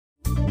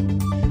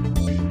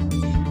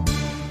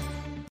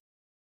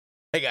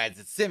Hey guys,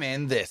 it's Sim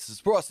and this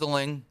is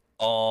Wrestling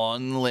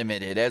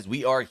Unlimited as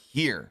we are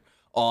here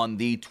on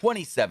the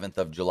 27th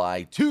of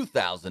July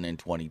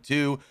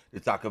 2022 to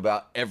talk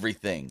about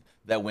everything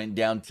that went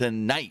down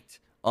tonight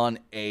on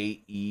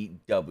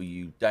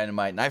AEW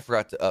Dynamite. And I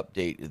forgot to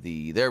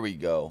update there we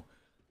go.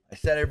 I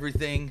set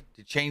everything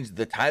to change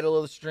the title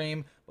of the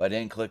stream, but I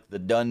didn't click the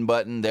done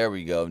button. There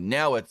we go.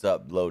 Now it's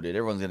uploaded.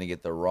 Everyone's going to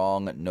get the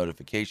wrong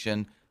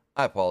notification.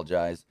 I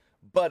apologize.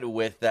 But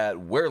with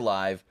that, we're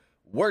live.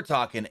 We're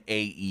talking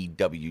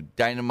AEW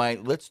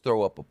Dynamite. Let's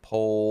throw up a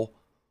poll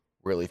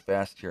really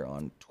fast here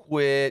on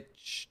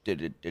Twitch.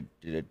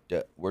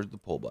 Where's the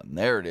poll button?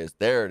 There it is.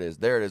 There it is.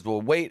 There it is.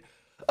 We'll wait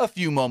a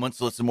few moments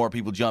to let some more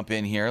people jump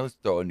in here. Let's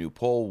throw a new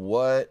poll.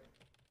 What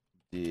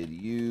did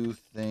you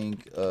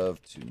think of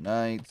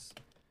tonight's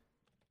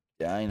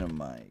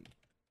Dynamite?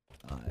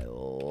 I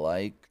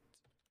liked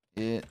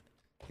it.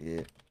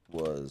 It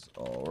was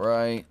all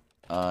right.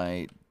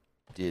 I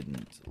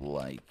didn't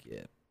like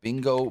it.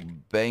 Bingo,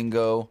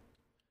 bango,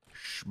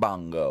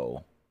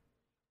 shbongo.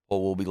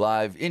 Well, we'll be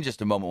live in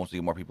just a moment once we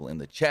get more people in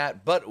the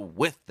chat. But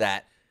with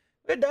that,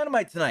 we had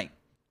Dynamite tonight.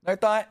 I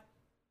thought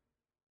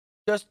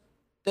just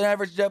an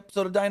average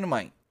episode of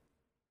Dynamite.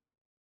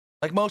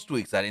 Like most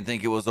weeks, I didn't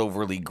think it was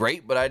overly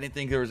great, but I didn't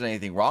think there was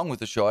anything wrong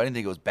with the show. I didn't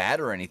think it was bad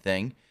or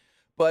anything.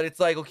 But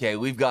it's like, okay,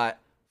 we've got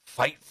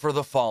Fight for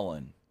the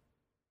Fallen.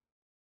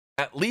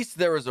 At least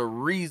there was a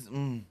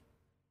reason.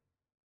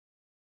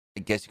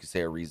 I guess you could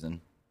say a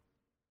reason.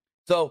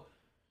 So,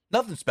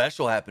 nothing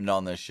special happened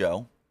on this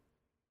show.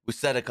 We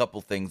set a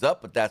couple things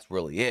up, but that's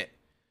really it.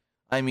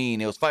 I mean,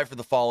 it was Fight for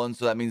the Fallen,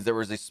 so that means there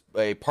was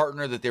a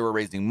partner that they were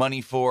raising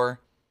money for.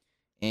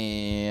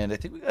 And I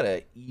think we got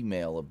an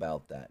email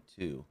about that,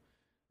 too.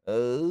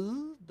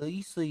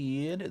 They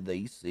said.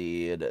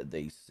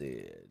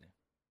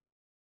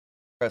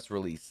 Press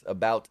release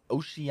about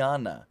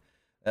Oceana.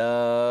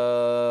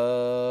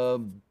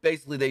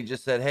 Basically, they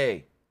just said,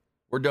 hey,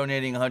 we're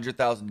donating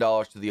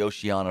 $100,000 to the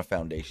Oceana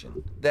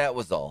Foundation. That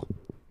was all.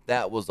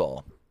 That was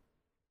all.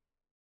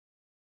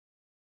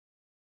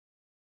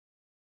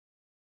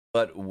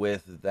 But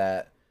with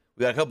that,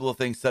 we got a couple of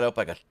things set up,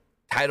 like a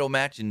title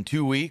match in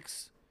 2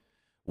 weeks.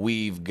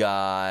 We've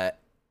got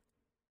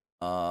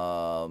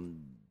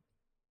Adam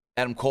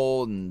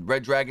Cole and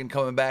Red Dragon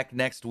coming back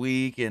next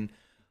week, and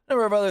a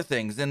number of other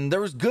things. And there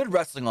was good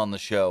wrestling on the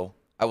show.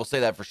 I will say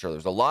that for sure.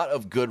 There's a lot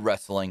of good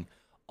wrestling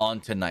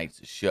on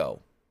tonight's show.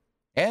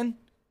 And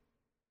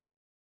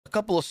a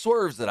couple of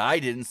swerves that I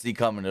didn't see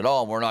coming at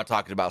all. And we're not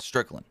talking about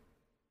Strickland.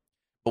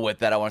 But with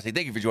that, I want to say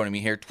thank you for joining me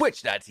here.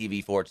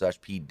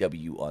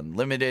 Twitch.tv/PW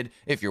Unlimited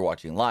if you're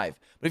watching live.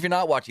 But if you're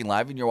not watching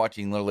live and you're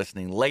watching or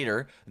listening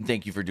later, then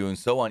thank you for doing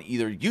so on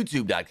either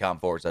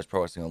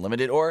youtube.com/Pro Wrestling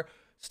Unlimited or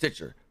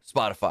Stitcher,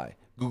 Spotify,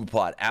 Google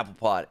Pod, Apple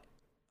Pod,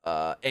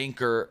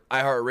 Anchor,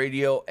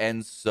 iHeartRadio,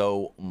 and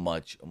so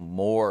much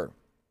more.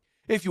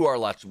 If you are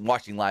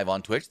watching live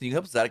on Twitch, then you can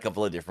help us out a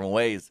couple of different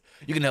ways.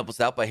 You can help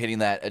us out by hitting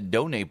that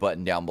donate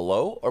button down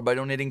below or by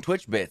donating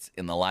Twitch bits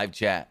in the live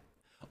chat.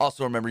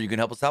 Also, remember, you can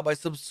help us out by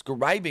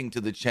subscribing to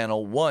the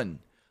channel one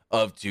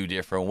of two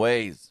different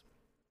ways.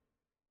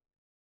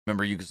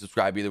 Remember, you can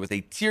subscribe either with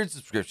a tiered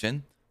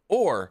subscription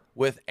or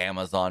with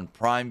Amazon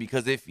Prime,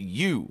 because if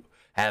you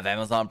have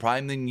Amazon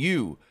Prime, then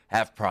you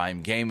have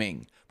Prime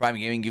Gaming. Prime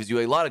Gaming gives you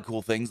a lot of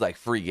cool things like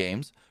free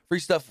games, free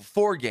stuff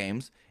for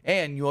games,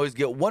 and you always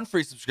get one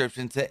free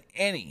subscription to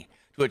any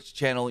Twitch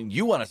channel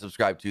you want to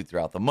subscribe to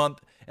throughout the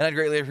month. And I'd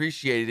greatly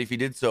appreciate it if you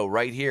did so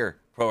right here,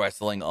 Pro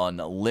Wrestling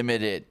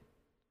Unlimited.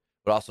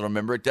 But also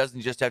remember, it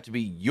doesn't just have to be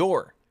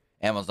your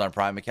Amazon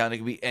Prime account. It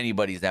can be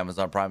anybody's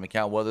Amazon Prime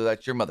account, whether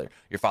that's your mother,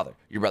 your father,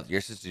 your brother,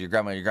 your sister, your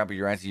grandma, your grandpa,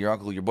 your auntie, your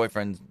uncle, your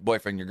boyfriend's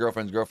boyfriend, your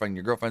girlfriend's girlfriend,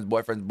 your girlfriend's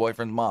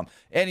boyfriend's mom.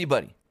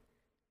 Anybody.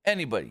 It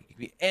can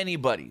be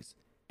anybody's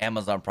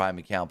Amazon Prime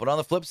account. But on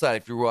the flip side,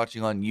 if you're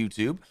watching on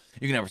YouTube,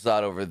 you can help us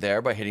out over there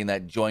by hitting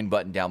that join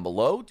button down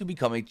below to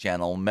become a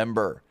channel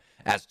member.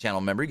 As a channel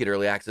member, you get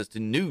early access to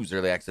news,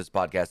 early access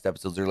podcast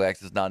episodes, early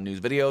access non-news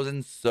videos,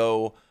 and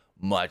so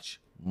much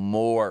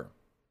more.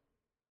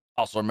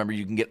 Also, remember,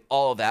 you can get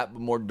all of that,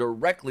 but more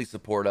directly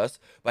support us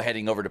by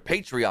heading over to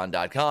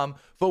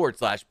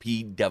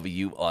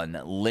patreon.com/PW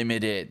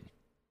Unlimited.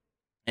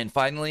 And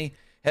finally,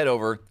 head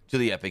over to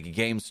the Epic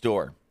Games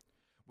Store.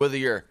 Whether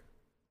you're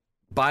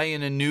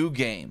buying a new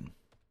game,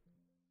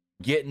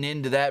 getting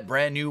into that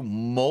brand new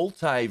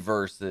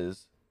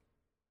multiverses,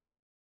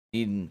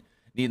 needing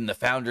the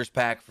Founders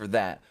Pack for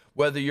that.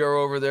 Whether you're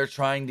over there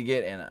trying to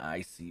get, and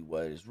I see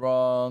what is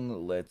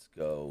wrong. Let's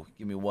go.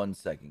 Give me 1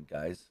 second,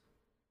 guys.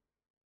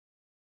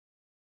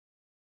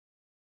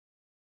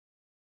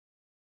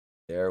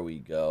 There we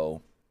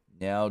go.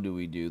 Now do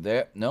we do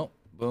that? Nope.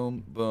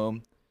 Boom,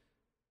 boom.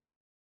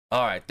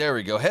 All right, there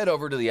we go. Head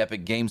over to the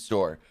Epic Game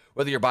Store.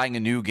 Whether you're buying a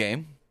new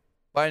game,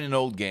 buying an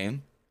old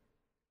game,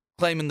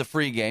 claiming the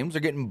free games,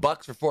 or getting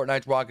bucks for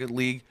Fortnite's Rocket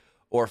League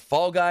or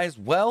Fall Guys,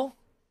 well,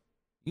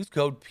 use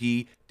code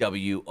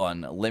PW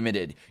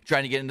Unlimited.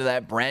 Trying to get into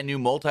that brand new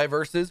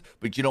multiverses,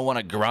 but you don't want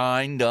to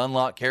grind to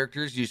unlock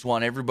characters. You just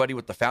want everybody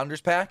with the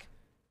Founders Pack?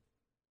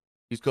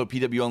 Use code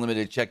PW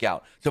Unlimited at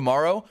checkout.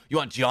 Tomorrow, you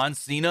want John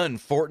Cena in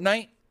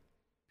Fortnite?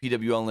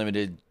 PW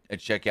Unlimited at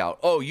checkout.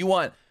 Oh, you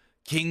want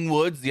King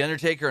Woods, The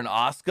Undertaker, and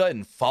Asuka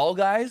in Fall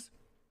Guys?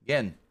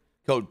 Again,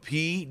 code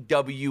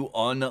PW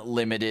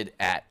Unlimited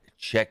at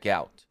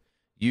checkout.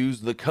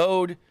 Use the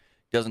code.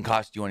 Doesn't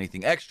cost you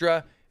anything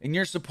extra, and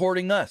you're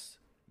supporting us.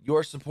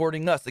 You're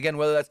supporting us. Again,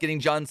 whether that's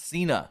getting John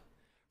Cena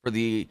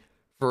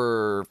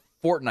for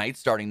Fortnite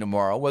starting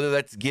tomorrow, whether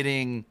that's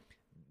getting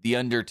The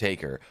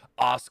Undertaker,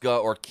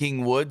 Asuka, or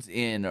King Woods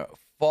in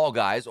Fall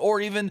Guys, or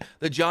even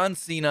the John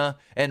Cena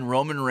and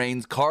Roman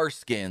Reigns car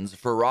skins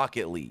for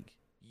Rocket League.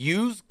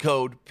 Use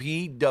code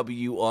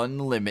PW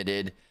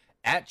Unlimited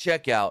at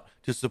checkout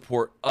to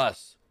support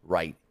us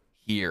right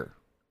here.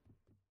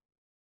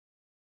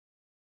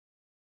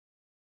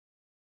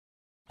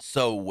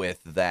 So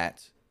with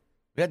that,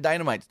 we had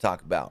Dynamite to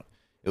talk about.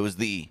 It was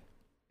the,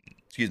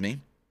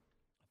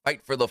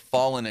 Fight for the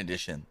Fallen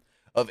edition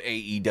of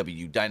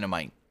AEW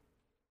Dynamite.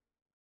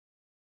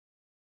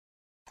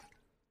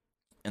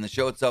 And the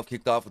show itself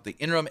kicked off with the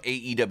interim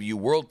AEW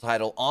World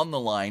title on the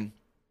line.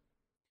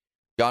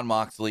 Jon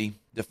Moxley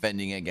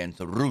defending against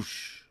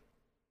Rush.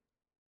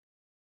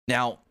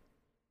 Now,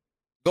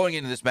 going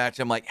into this match,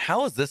 I'm like,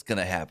 how is this going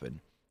to happen?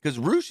 Because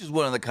Rush is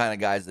one of the kind of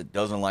guys that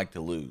doesn't like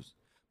to lose,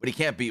 but he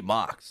can't beat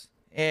Mox.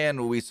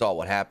 And we saw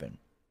what happened.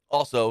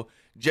 Also,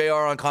 JR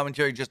on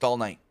commentary just all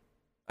night.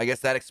 I guess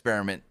that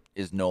experiment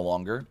is no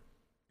longer,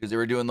 because they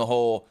were doing the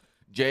whole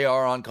JR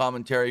on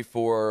commentary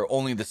for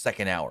only the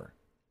second hour.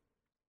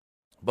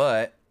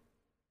 But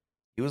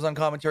he was on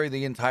commentary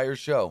the entire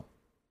show.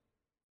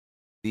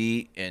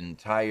 The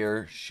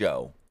entire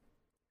show.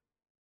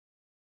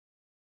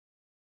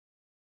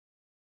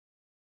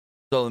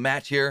 So the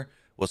match here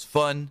was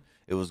fun.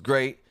 It was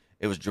great.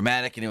 It was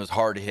dramatic, and it was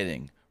hard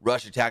hitting.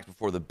 Rush attacked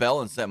before the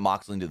bell and sent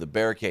Moxley into the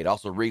barricade.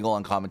 Also, Regal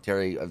on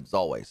commentary as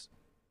always.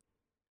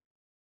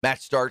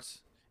 Match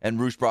starts,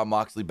 and Rush brought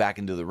Moxley back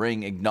into the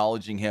ring,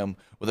 acknowledging him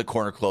with a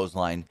corner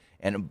clothesline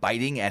and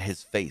biting at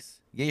his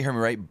face. Yeah, you heard me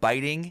right.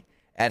 Biting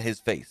at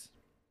his face.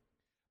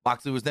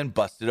 Moxley was then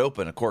busted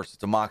open. Of course,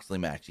 it's a Moxley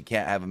match. You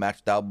can't have a match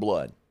without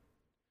blood.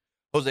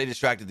 Jose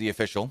distracted the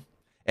official,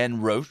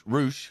 and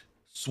Rush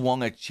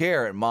swung a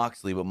chair at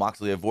Moxley, but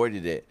Moxley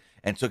avoided it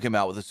and took him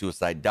out with a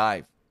suicide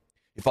dive.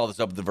 He followed this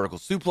up with the vertical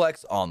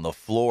suplex on the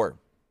floor.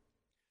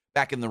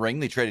 Back in the ring,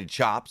 they traded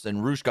chops,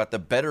 and Rush got the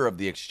better of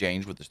the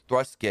exchange with his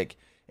thrust kick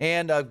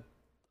and a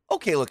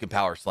okay-looking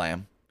power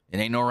slam. It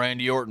ain't no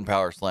Randy Orton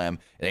power slam.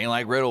 It ain't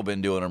like Riddle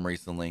been doing them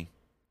recently.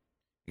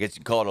 I guess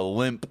you call it a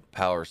limp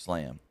power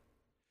slam.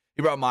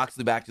 He brought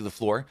Moxley back to the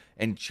floor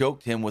and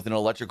choked him with an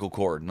electrical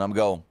cord. And I'm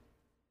going,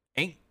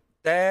 ain't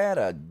that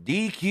a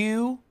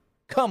DQ?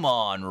 Come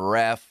on,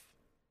 ref.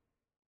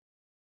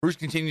 Rush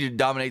continued to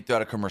dominate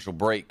throughout a commercial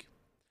break.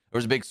 There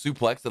was a big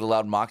suplex that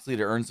allowed Moxley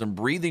to earn some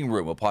breathing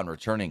room upon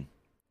returning.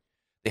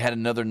 They had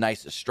another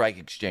nice strike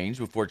exchange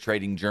before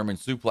trading German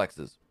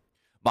suplexes.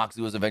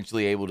 Moxley was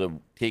eventually able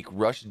to take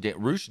Rush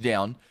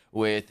down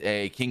with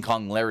a King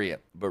Kong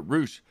lariat, but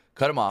Rush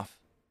cut him off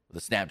with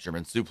a snap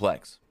German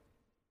suplex.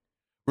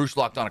 Rush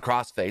locked on a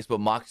crossface, but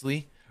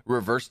Moxley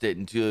reversed it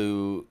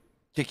into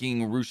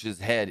kicking Rush's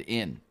head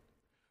in.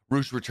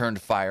 Rush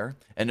returned fire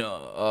and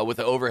with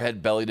an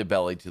overhead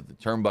belly-to-belly to the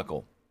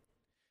turnbuckle.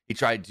 He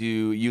tried to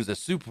use a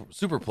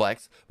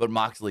superplex, but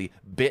Moxley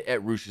bit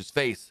at Rush's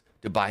face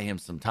to buy him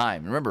some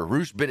time. Remember,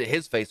 Rush bit at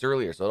his face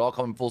earlier, so it all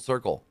come full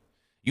circle.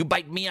 You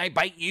bite me, I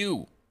bite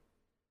you.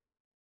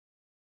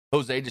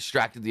 Jose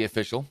distracted the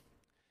official,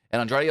 and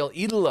Andrade El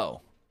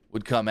Idolo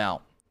would come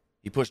out.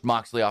 He pushed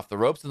Moxley off the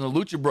ropes, and the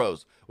Lucha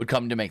Bros would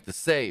come to make the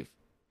save.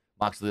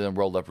 Moxley then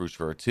rolled up Rush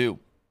for a 2.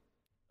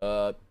 You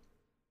want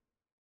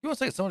to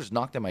say someone just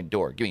knocked at my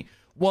door? Give me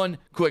one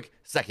quick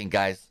second,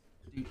 guys.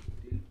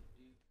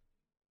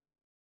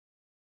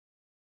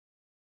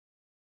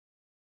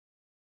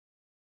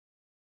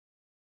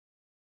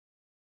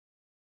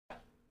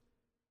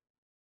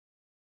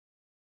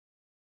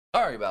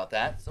 Sorry about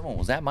that. Someone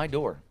was at my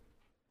door.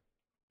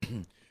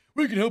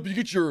 We can help you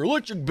get your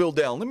electric bill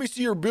down. Let me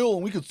see your bill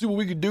and we can see what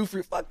we can do for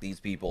you. Fuck these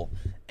people.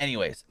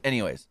 Anyways.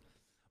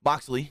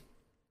 Moxley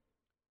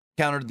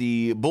countered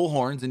the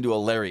bullhorns into a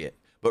lariat,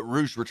 but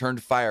Rush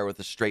returned fire with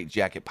a straight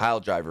jacket pile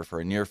driver for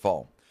a near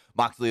fall.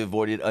 Moxley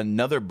avoided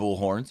another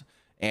bullhorns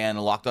and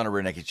locked on a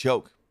rear naked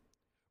choke.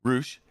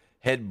 Rush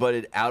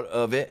headbutted out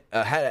of it,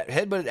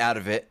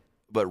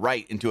 but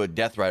right into a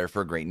Death Rider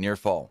for a great near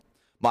fall.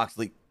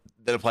 Moxley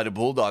then applied a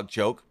bulldog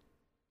choke.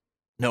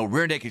 No,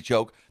 rear naked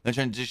choke. Then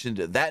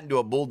transitioned that into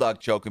a bulldog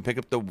choke and picked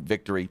up the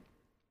victory.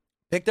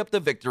 Picked up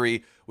the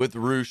victory with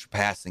Rush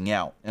passing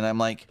out. And I'm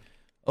like,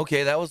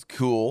 okay, that was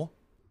cool.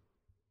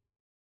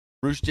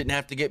 Rush didn't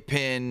have to get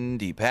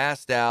pinned. He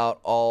passed out.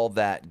 All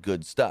that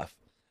good stuff.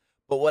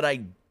 But what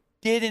I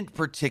didn't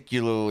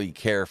particularly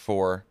care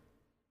for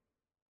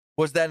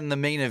was that in the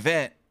main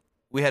event,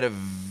 we had a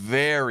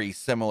very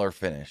similar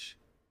finish.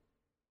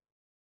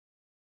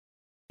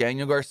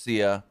 Daniel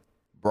Garcia,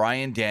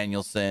 Bryan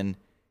Danielson,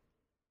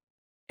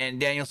 and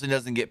Danielson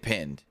doesn't get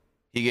pinned.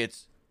 He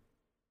gets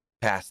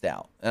passed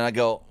out. And I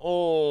go,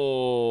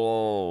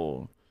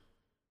 oh,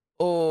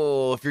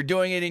 if you're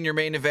doing it in your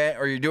main event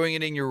or you're doing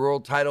it in your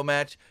world title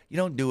match, you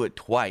don't do it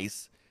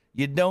twice.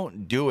 You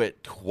don't do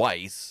it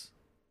twice.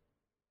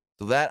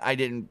 So that I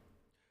didn't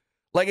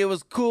like. It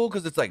was cool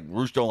because it's like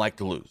Roosh don't like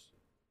to lose.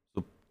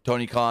 So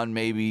Tony Khan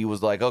maybe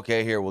was like,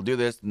 okay, here, we'll do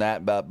this and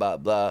that, blah, blah,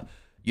 blah.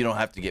 You don't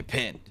have to get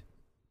pinned.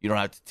 You don't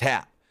have to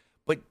tap.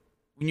 But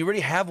when you already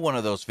have one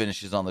of those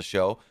finishes on the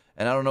show,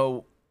 and I don't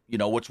know,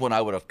 which one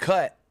I would have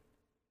cut,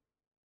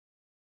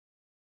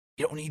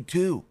 you don't need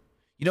two.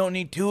 You don't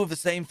need two of the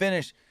same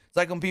finish. It's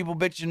like when people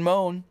bitch and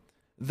moan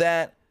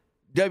that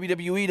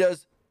WWE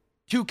does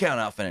 2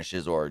 count-out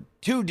finishes or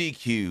 2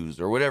 DQs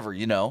or whatever,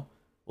 Well,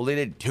 they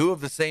did 2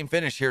 of the same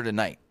finish here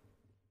tonight.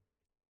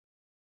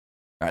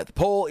 All right, the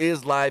poll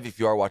is live if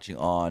you are watching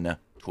on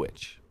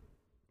Twitch.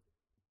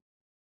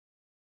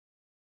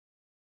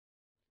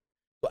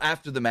 So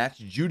after the match,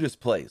 Judas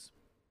plays.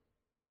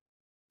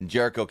 And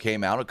Jericho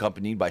came out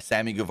accompanied by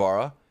Sammy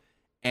Guevara,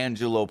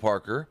 Angelo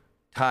Parker,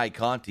 Ty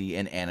Conti,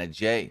 and Anna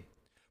Jay.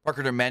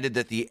 Parker demanded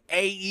that the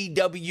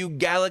AEW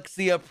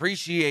Galaxy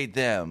appreciate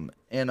them.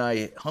 And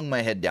I hung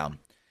my head down.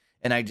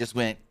 And I just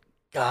went,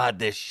 God,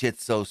 this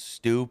shit's so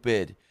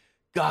stupid.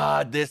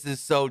 God, this is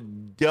so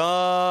dumb.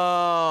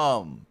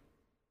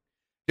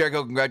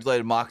 Jericho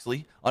congratulated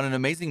Moxley on an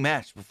amazing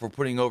match before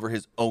putting over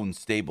his own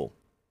stable.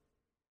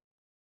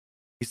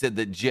 He said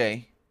that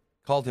Jay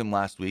called him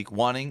last week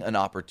wanting an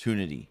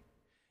opportunity.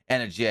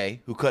 Anna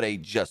Jay, who cut a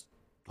just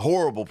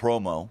horrible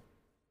promo,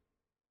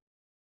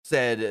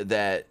 said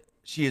that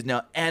she is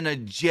now Anna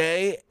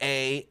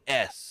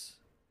J.A.S.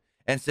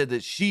 and said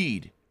that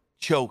she'd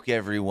choke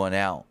everyone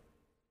out.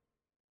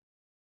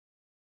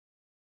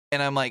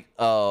 And I'm like,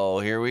 oh,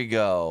 here we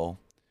go.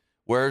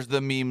 Where's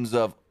the memes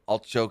of I'll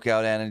choke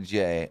out Anna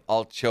J.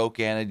 I'll choke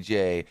Anna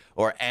J.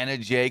 Or Anna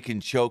J can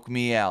choke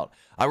me out.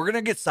 We're going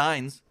to get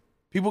signs.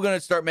 People are going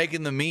to start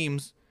making the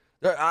memes.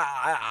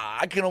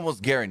 I can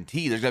almost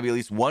guarantee there's going to be at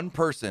least one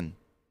person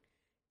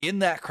in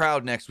that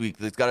crowd next week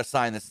that's got a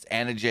sign that says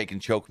Anna J can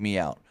choke me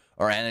out.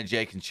 Or Anna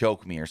J can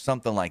choke me or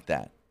something like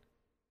that.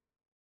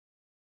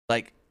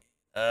 Like,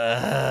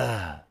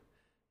 not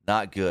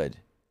good.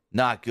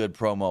 Not good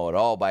promo at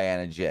all by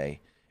Anna Jay.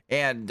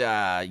 And,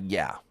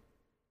 yeah.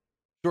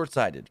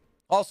 Short-sighted.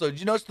 Also, did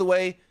you notice the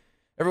way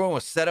everyone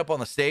was set up on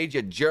the stage? You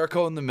had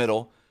Jericho in the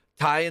middle,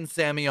 Ty and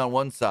Sammy on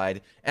one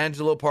side,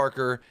 Angelo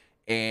Parker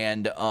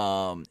and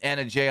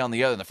Anna Jay on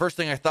the other. And the first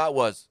thing I thought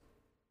was,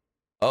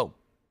 oh,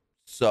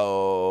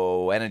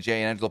 so Anna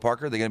Jay and Angelo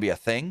Parker, they're going to be a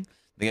thing?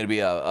 They're going to be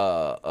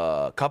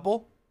a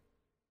couple?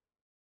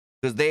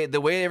 Because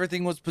the way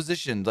everything was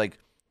positioned, like,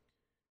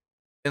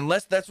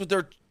 unless that's what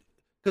they're...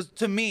 Because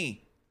to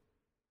me,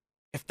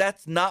 if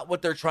that's not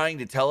what they're trying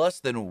to tell us,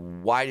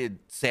 then why did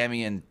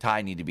Sammy and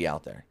Ty need to be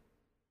out there?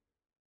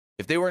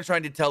 If they weren't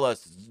trying to tell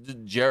us,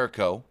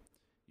 Jericho,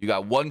 you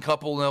got one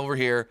couple over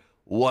here,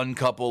 one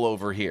couple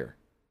over here.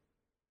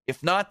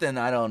 If not, then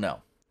I don't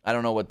know. I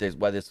don't know why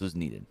this was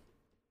needed.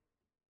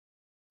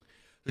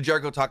 So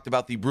Jericho talked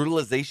about the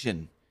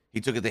brutalization he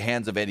took at the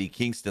hands of Eddie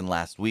Kingston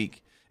last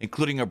week,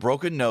 including a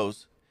broken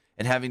nose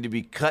and having to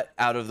be cut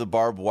out of the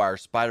barbed wire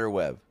spider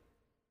web.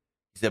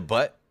 He said,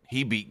 but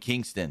he beat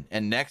Kingston,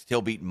 and next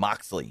he'll beat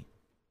Moxley.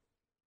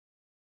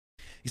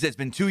 He said, it's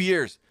been 2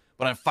 years,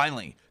 but I'm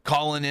finally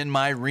calling in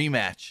my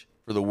rematch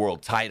for the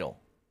world title.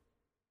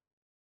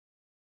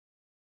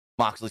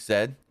 Moxley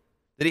said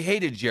that he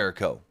hated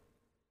Jericho,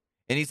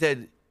 and he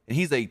said and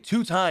he's a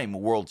 2-time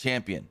world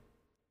champion.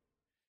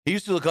 He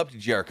used to look up to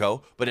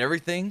Jericho, but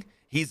everything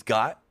he's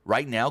got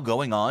right now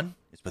going on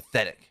is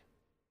pathetic.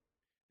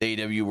 The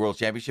AEW World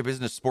Championship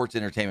isn't a sports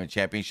entertainment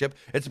championship.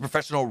 It's a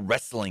professional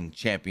wrestling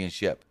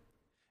championship.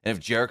 And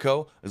if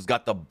Jericho has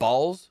got the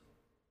balls,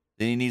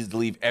 then he needs to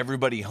leave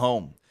everybody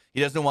home.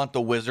 He doesn't want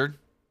the wizard.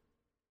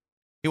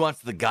 He wants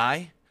the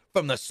guy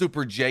from the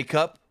Super J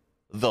Cup,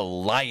 the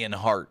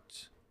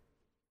Lionheart.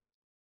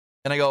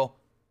 And I go,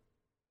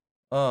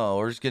 oh,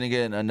 we're just going to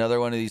get another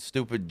one of these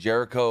stupid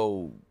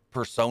Jericho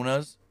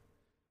personas?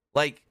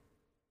 Like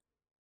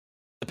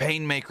the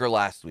Painmaker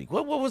last week.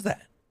 What was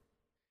that?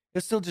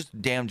 It's still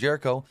just damn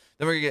Jericho.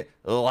 Then we're going to get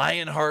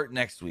Lionheart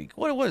next week.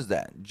 What was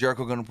that?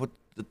 Jericho going to put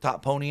the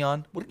top pony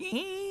on?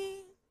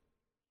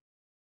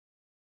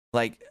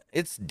 Like,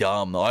 it's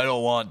dumb, though. I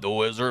don't want the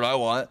wizard. I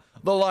want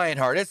the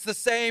Lionheart. It's the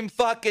same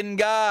fucking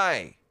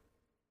guy.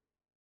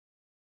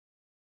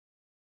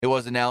 It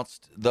was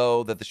announced,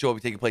 though, that the show will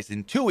be taking place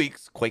in 2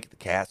 weeks. Quake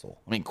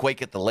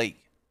at the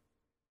Lake.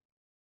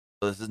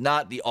 So this is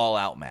not the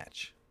all-out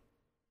match.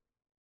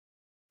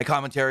 The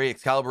commentary,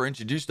 Excalibur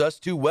introduced us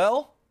to,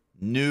 well,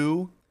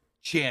 new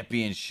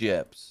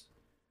championships.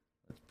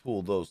 Let's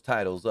pull those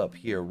titles up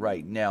here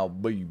right now,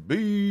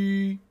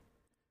 baby.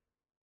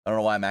 I don't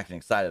know why I'm acting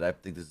excited. I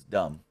think this is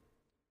dumb.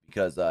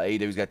 Because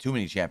AEW's got too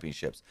many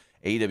championships.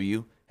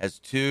 AEW has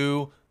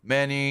too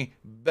many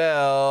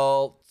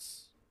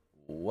belts.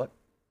 What?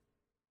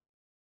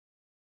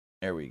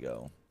 There we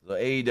go. So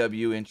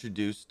AEW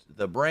introduced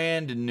the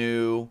brand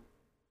new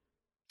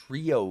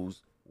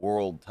Trios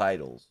World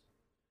titles.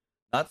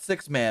 Not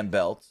 6-man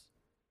belts,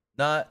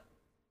 not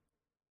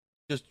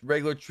just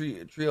regular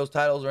trios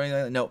titles or anything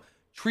like that. No,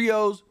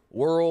 trios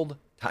world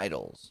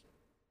titles.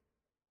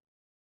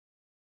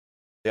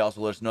 They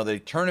also let us know that a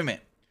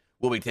tournament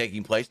will be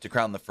taking place to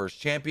crown the first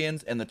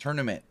champions, and the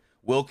tournament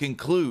will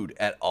conclude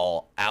at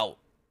All Out.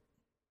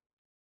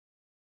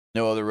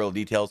 No other real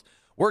details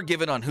were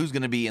given on who's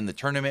going to be in the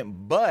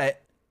tournament,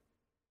 but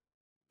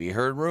we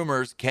heard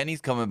rumors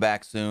Kenny's coming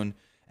back soon.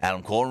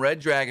 Adam Cole and Red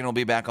Dragon will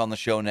be back on the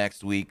show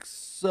next week.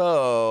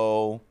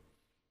 So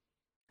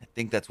I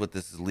think that's what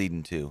this is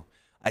leading to.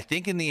 I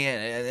think in the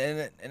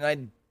end, and I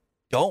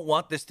don't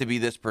want this to be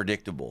this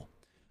predictable,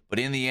 but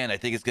in the end, I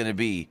think it's going to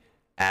be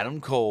Adam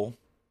Cole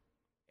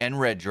and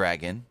Red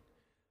Dragon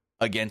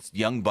against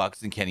Young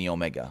Bucks and Kenny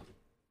Omega.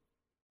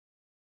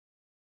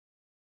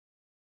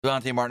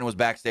 Dante Martin was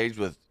backstage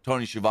with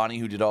Tony Schiavone,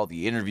 who did all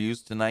the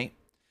interviews tonight.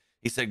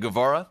 He said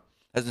Guevara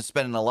has been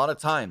spending a lot of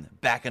time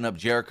backing up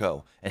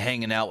Jericho and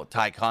hanging out with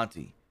Ty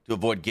Conti to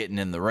avoid getting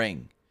in the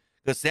ring.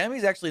 Because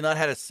Sammy's actually not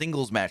had a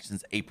singles match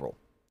since April.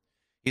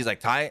 He's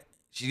like, Ty,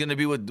 she's going to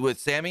be with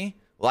Sammy?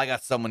 Well, I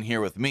got someone here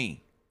with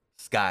me.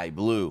 Sky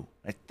Blue.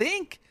 I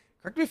think,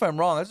 correct me if I'm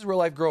wrong, that's his real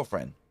life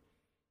girlfriend.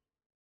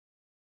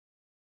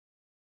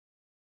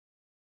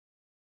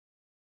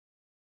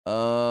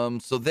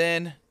 So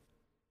then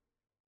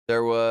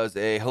there was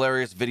a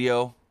hilarious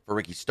video for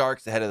Ricky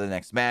Starks ahead of the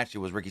next match. It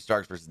was Ricky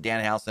Starks versus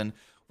Danhausen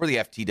for the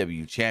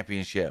FTW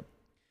Championship.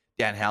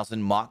 Danhausen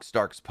mocked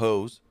Starks'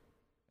 pose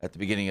at the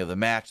beginning of the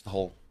match,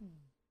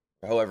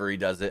 however he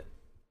does it.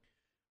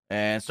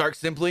 And Starks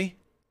simply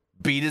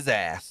beat his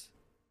ass.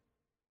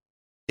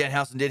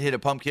 Danhausen did hit a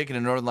pump kick and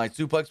a Northern Light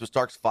suplex, but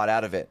Starks fought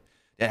out of it.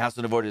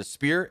 Danhausen avoided a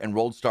spear and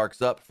rolled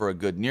Starks up for a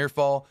good near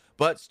fall,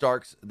 but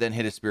Starks then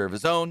hit a spear of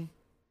his own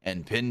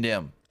and pinned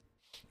him.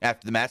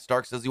 After the match,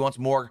 Starks says he wants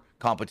more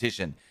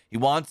competition. He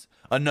wants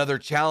another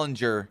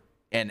challenger,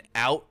 and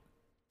out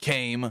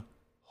came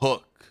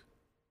Hook.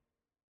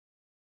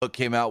 Hook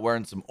came out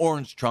wearing some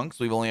orange trunks.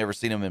 We've only ever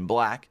seen him in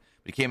black,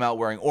 but he came out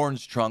wearing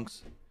orange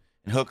trunks,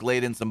 and Hook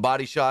laid in some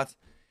body shots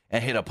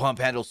and hit a pump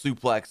handle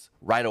suplex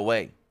right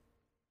away.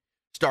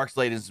 Starks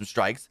laid in some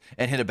strikes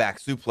and hit a back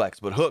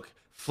suplex, but Hook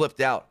flipped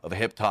out of a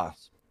hip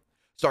toss.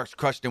 Starks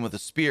crushed him with a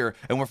spear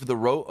and went for the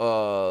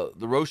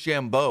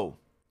Rochambeau,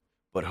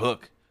 but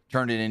Hook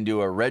turned it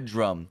into a red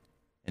drum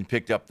and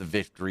picked up the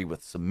victory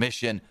with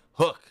submission.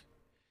 Hook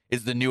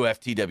is the new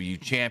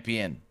FTW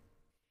champion.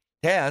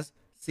 Taz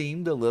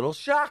seemed a little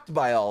shocked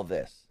by all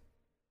this.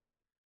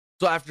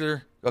 So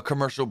after a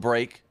commercial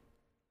break,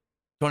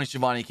 Tony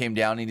Schiavone came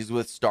down and he's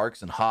with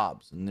Starks and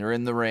Hobbs, and they're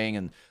in the ring,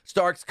 and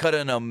Starks cut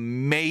an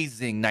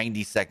amazing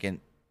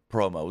 90-second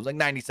promo. It was like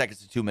 90 seconds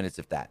to 2 minutes,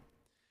 if that.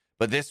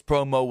 But this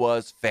promo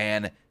was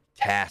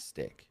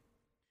fantastic.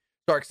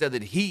 Starks said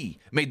that he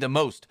made the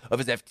most of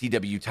his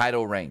FTW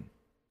title reign.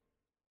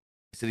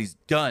 He said he's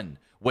done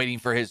waiting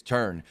for his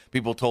turn.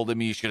 People told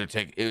him you should have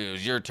taken, it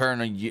was your turn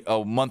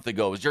a month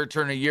ago. It was your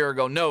turn a year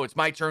ago. No, it's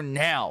my turn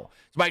now.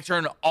 It's my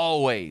turn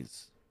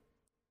always.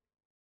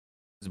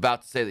 He's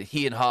about to say that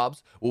he and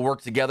Hobbs will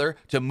work together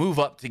to move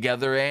up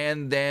together,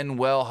 and then,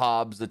 well,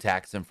 Hobbs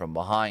attacks him from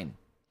behind.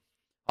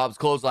 Hobbs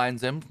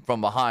clotheslines him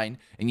from behind,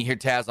 and you hear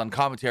Taz on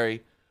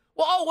commentary,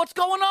 "Whoa, what's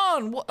going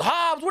on?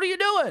 Hobbs, what are you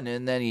doing?"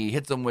 And then he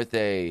hits him with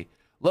a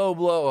low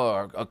blow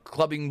or a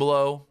clubbing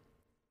blow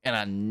and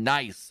a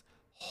nice,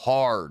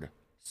 hard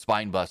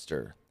spine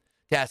buster.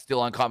 Taz still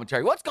on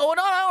commentary. "What's going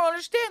on? I don't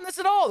understand this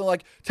at all." They're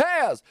like,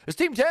 "Taz, is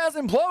Team Taz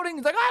imploding?"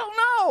 He's like, "I don't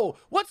know.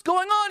 What's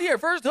going on here?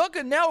 First Hook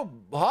and now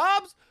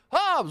Hobbs?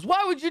 Hobbs,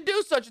 why would you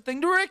do such a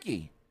thing to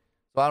Ricky?"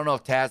 So I don't know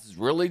if Taz is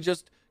really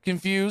just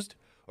confused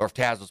or if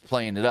Taz was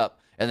playing it up.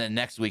 And then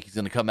next week he's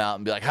going to come out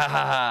and be like, "Ha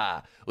ha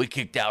ha, we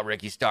kicked out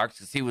Ricky Starks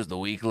because he was the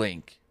weak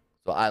link."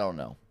 So I don't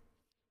know.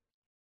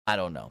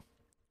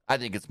 I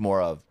think it's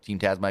more of Team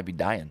Taz might be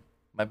dying.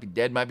 Might be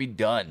dead, might be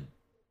done.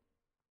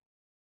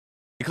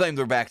 They claimed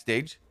they're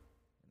backstage.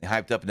 They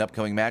hyped up an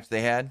upcoming match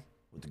they had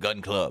with the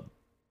Gun Club.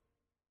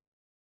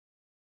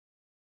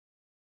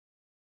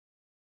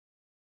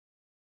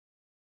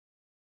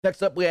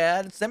 Next up, we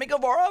had Sammy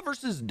Guevara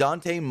versus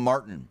Dante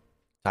Martin.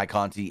 Ty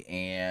Conti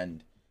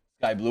and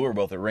Sky Blue are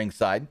both at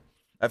ringside.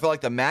 I feel like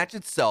the match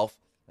itself,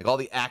 like all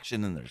the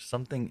action, and there's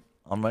something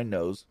on my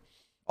nose,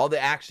 all the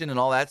action and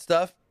all that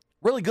stuff,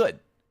 really good.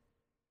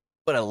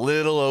 But a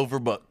little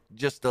overbooked.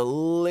 Just a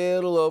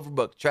little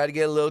overbooked. Try to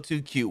get a little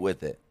too cute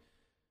with it.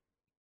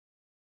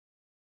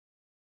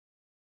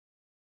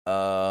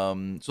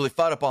 So they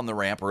fought up on the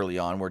ramp early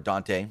on where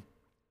Dante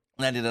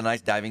landed a nice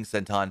diving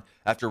senton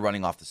after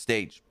running off the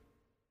stage.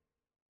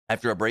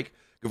 After a break,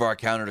 Guevara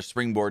countered a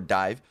springboard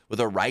dive with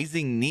a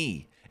rising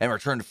knee and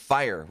returned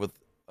fire with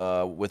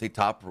a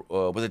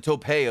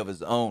tope of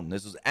his own.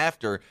 This was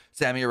after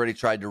Sammy already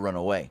tried to run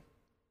away.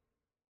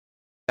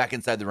 Back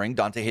inside the ring,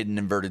 Dante hit an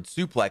inverted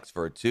suplex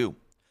for a 2.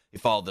 He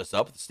followed this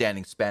up with a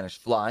standing Spanish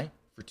fly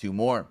for 2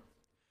 more.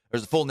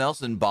 There's a full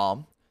Nelson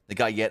bomb that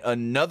got yet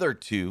another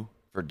 2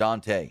 for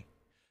Dante.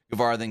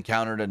 Guevara then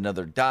countered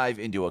another dive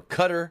into a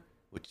cutter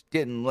which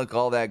didn't look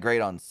all that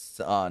great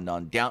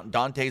on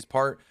Dante's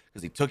part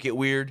because he took it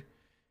weird.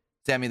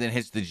 Sami then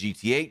hits the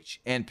GTH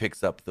and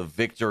picks up the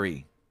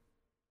victory.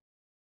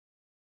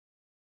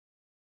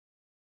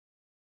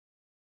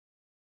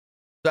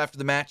 So after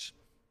the match,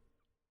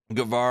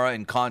 Guevara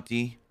and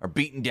Conti are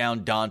beating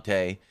down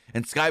Dante,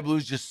 and Sky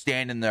Blue's just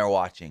standing there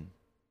watching.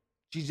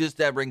 She's just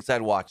at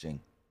ringside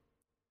watching.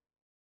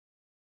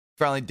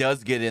 Finally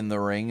does get in the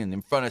ring and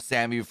in front of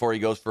Sami before he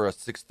goes for a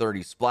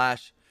 630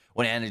 splash,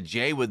 when Anna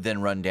Jay would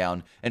then run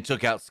down and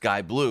took out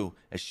Sky Blue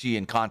as she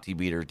and Conti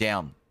beat her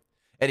down.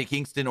 Eddie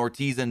Kingston,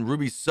 Ortiz, and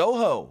Ruby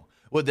Soho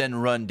would then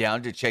run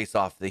down to chase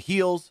off the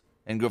heels,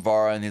 and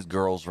Guevara and his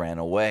girls ran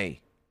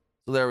away.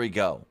 So there we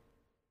go.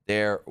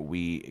 There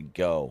we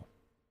go.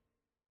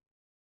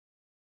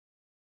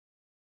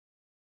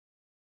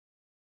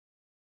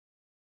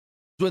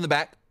 So in the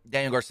back,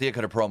 Daniel Garcia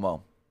cut a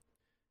promo.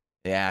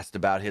 They asked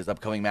about his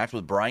upcoming match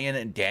with Bryan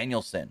and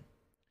Danielson.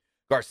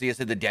 Garcia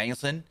said that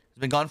Danielson has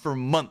been gone for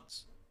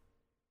months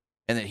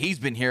and that he's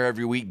been here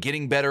every week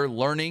getting better,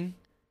 learning,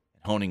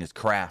 and honing his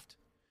craft.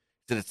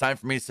 He said, it's time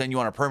for me to send you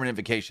on a permanent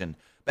vacation.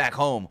 Back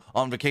home,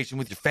 on vacation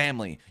with your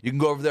family. You can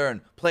go over there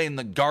and play in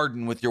the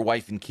garden with your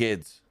wife and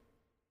kids.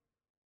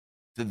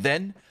 So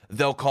then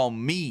they'll call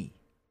me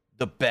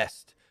the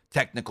best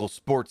technical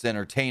sports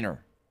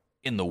entertainer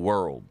in the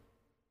world.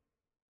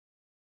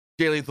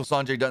 Jay Lethal,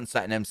 Sanjay Dutt, and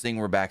Satnam M. Singh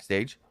were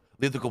backstage.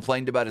 Lethal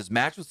complained about his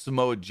match with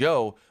Samoa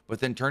Joe, but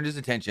then turned his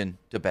attention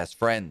to Best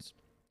Friends,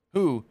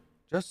 who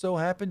just so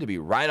happened to be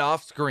right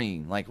off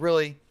screen. Like,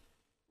 really?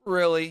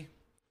 Really?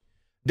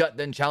 Dutt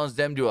then challenged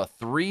them to a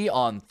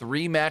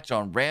 3-on-3 match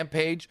on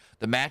Rampage.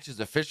 The match is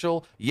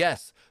official.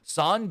 Yes,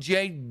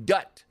 Sanjay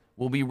Dutt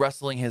will be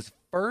wrestling his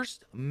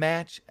first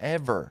match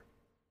ever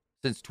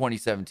since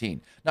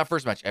 2017. Not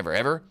first match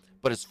ever,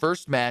 but his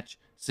first match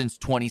since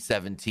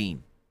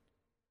 2017.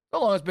 How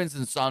long it's been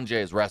since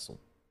Sanjay has wrestled?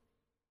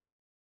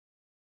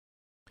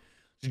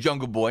 So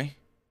Jungle Boy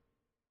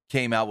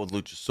came out with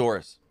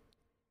Luchasaurus.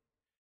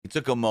 He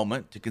took a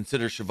moment to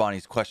consider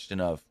Shivani's question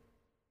of,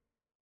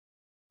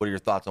 what are your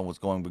thoughts on what's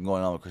been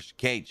going on with Christian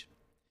Cage?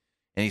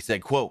 And he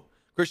said, quote,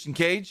 Christian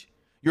Cage,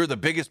 you're the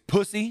biggest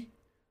pussy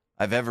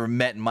I've ever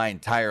met in my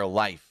entire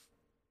life.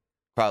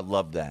 Crowd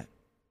loved that.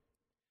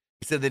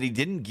 He said that he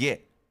didn't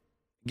get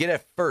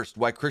at first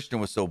why Christian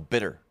was so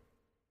bitter.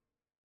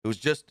 It was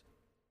just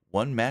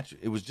one match.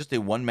 It was just a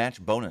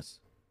one-match bonus.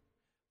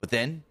 But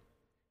then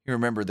he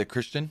remembered that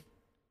Christian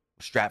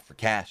was strapped for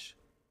cash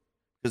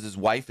because his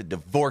wife had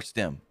divorced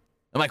him.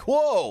 I'm like,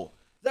 whoa,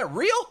 is that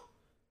real?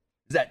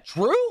 Is that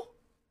true?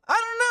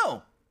 I don't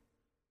know.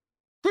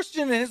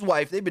 Christian and his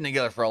wife, they've been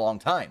together for a long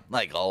time.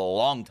 Like a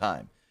long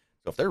time.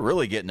 So if they're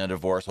really getting a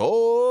divorce,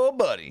 oh,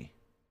 buddy.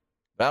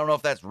 But I don't know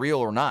if that's real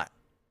or not.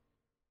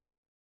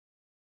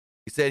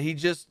 He said he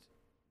just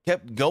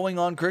kept going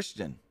on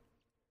Christian.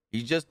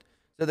 He just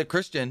said that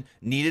Christian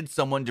needed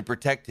someone to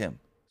protect him.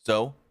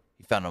 So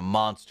he found a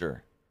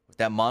monster. But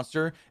that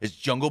monster is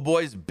Jungle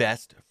Boy's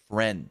best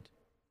friend.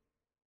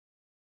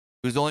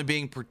 Who's only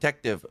being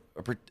protected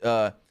for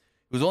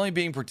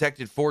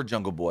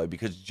Jungle Boy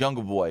because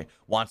Jungle Boy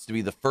wants to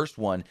be the first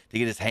one to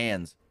get his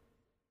hands.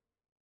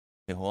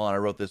 Okay, hold on, I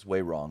wrote this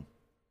way wrong.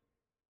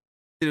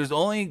 It was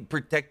only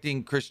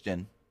protecting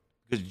Christian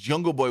because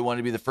Jungle Boy wanted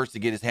to be the first to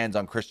get his hands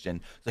on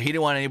Christian, so he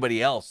didn't want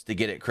anybody else to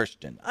get at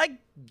Christian. I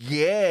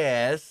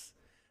guess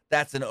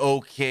that's an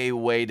okay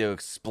way to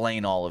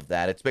explain all of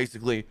that. It's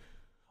basically,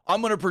 I'm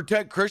going to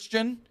protect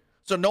Christian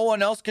so no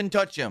one else can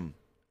touch him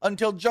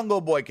until Jungle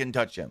Boy can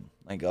touch him.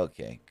 Like,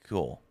 okay,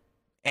 cool.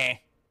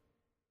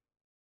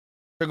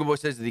 Jungle Boy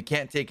says that he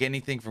can't take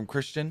anything from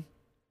Christian.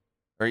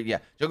 Or yeah,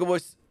 Jungle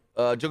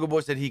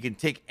Boy said he can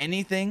take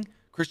anything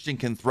Christian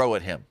can throw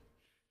at him.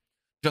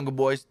 Jungle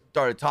Boy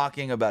started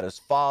talking about his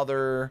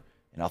father.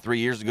 You know, 3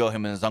 years ago,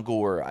 him and his uncle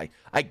were, I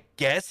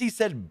guess he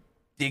said,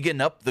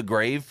 digging up the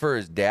grave for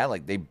his dad.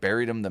 Like they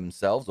buried him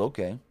themselves.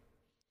 Okay.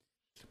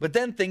 But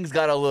then things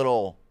got a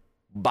little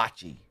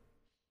botchy.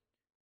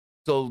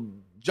 So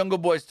Jungle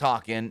Boy's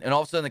talking, and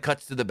all of a sudden it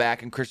cuts to the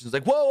back, and Christian's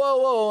like,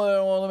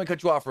 whoa, let me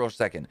cut you off for a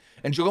second.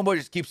 And Jungle Boy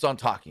just keeps on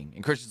talking.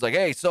 And Christian's like,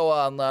 hey, so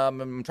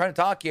I'm trying to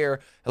talk here.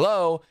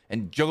 Hello?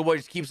 And Jungle Boy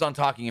just keeps on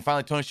talking. And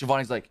finally Tony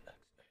Schiavone's like,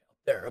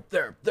 up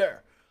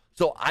there.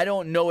 So I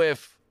don't know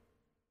if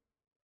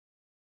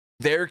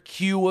their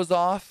cue was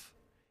off,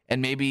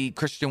 and maybe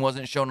Christian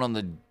wasn't shown on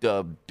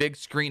the big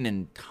screen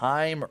in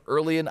time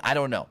early in. I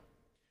don't know.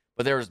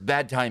 But there was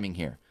bad timing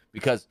here,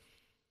 because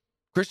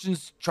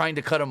Christian's trying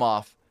to cut him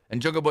off,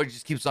 and Jungle Boy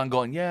just keeps on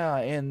going, yeah,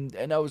 and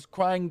I was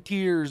crying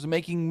tears,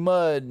 making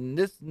mud, and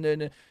this,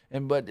 and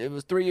but it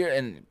was 3 years,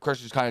 and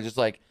Christian's kind of just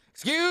like,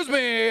 excuse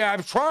me,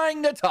 I'm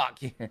trying to talk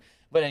here.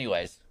 But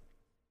anyways,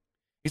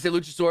 he said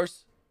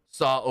Luchasaurus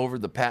saw over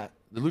the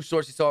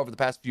Luchasaurus he saw over the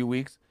past few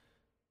weeks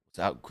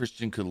was how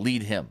Christian could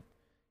lead him.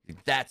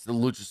 That's the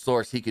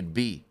Luchasaurus he could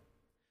be.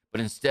 But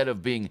instead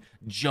of being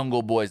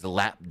Jungle Boy's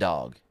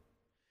lapdog,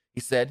 he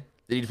said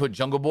that he'd put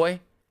Jungle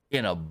Boy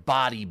in a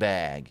body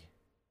bag.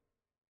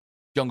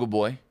 Jungle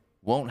Boy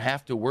won't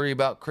have to worry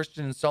about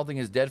Christian insulting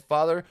his dead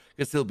father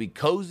because he'll be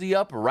cozy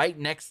up right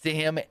next to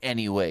him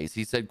anyways.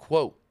 He said,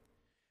 quote,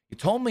 "You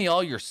told me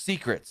all your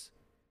secrets,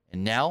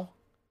 and now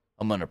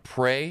I'm going to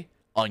prey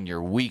on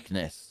your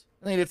weakness."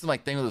 And then he did some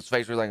like thing with his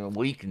face where like,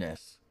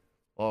 weakness.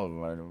 Oh,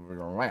 I'm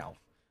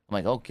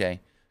like, okay.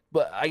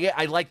 But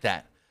I like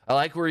that. I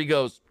like where he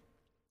goes.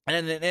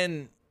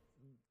 And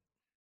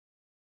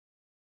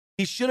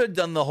he should have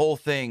done the whole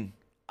thing.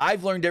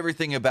 I've learned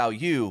everything about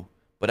you,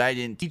 but I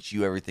didn't teach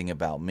you everything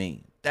about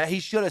me. That he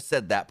should have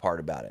said that part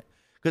about it,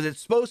 because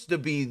it's supposed to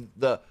be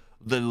the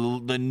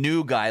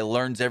new guy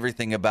learns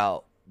everything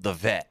about the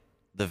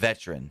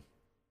veteran.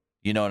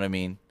 You know what I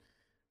mean?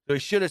 So he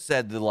should have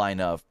said the line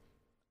of,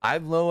 "I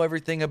know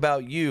everything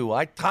about you.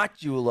 I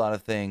taught you a lot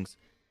of things,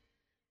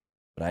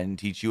 but I didn't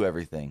teach you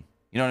everything."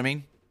 You know what I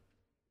mean?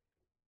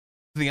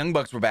 The Young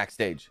Bucks were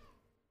backstage.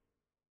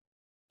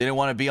 They didn't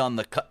want to be on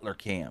the Cutler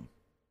cam.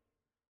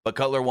 But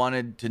Cutler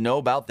wanted to know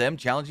about them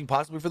challenging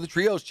possibly for the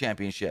Trios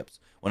Championships.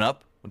 When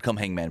up would come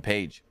Hangman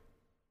Page.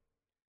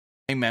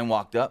 Hangman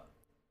walked up,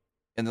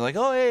 and they're like,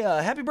 "Oh, hey,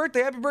 happy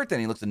birthday, happy birthday."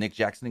 And he looks at Nick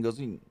Jackson and goes,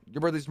 "Your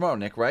birthday's tomorrow,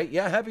 Nick, right?"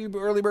 "Yeah, happy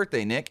early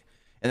birthday, Nick."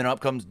 And then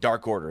up comes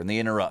Dark Order, and they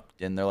interrupt.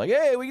 And they're like,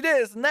 "Hey, we did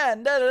this and that,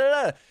 and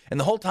da-da-da-da." And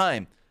the whole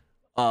time,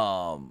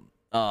 why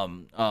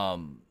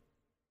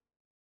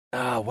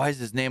is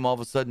his name all of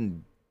a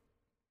sudden...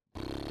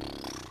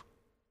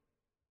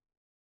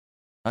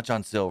 Not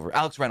John Silver.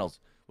 Alex Reynolds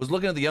was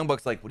looking at the Young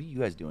Bucks like, "What are you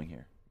guys doing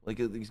here?" Like,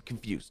 he's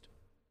confused.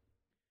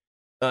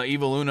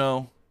 Evil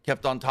Uno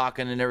kept on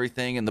talking and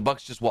everything, and the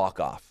Bucks just walk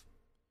off.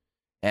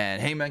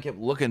 And Heyman kept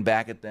looking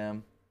back at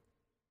them.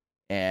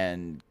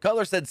 And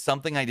Cutler said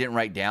something I didn't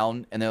write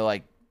down, and they're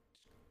like,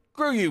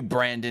 "Screw you,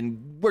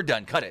 Brandon. We're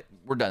done. Cut it.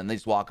 We're done." And they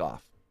just walk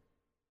off.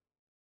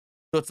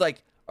 So it's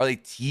like, are they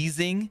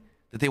teasing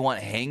that they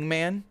want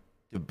Hangman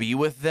to be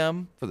with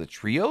them for the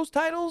Trios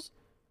titles?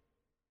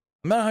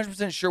 I'm not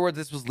 100% sure where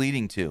this was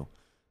leading to.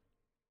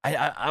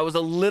 I was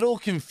a little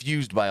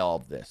confused by all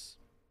of this.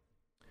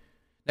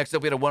 Next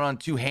up, we had a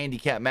 1-on-2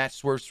 handicap match.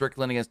 Swerve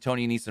Strickland against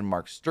Tony Nese and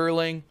Mark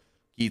Sterling.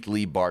 Keith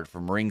Lee barred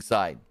from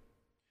ringside.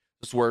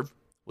 The Swerve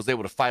was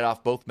able to fight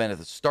off both men at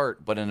the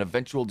start, but an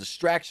eventual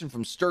distraction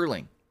from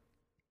Sterling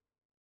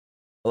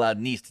allowed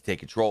Nese to take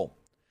control.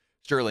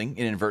 Sterling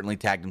inadvertently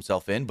tagged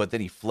himself in, but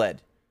then he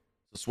fled.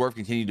 The Swerve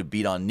continued to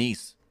beat on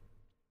Nese.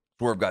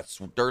 Swerve got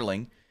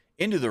Sterling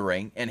into the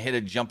ring and hit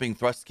a jumping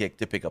thrust kick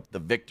to pick up the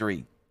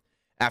victory.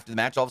 After the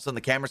match, all of a sudden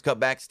the cameras cut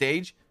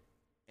backstage,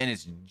 and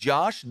it's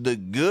Josh the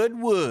Good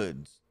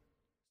Woods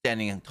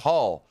standing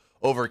tall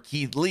over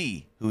Keith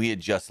Lee, who he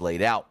had just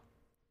laid out.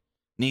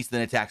 Nese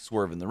then attacked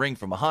Swerve in the ring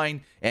from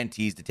behind and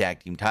teased a tag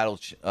team title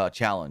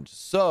challenge.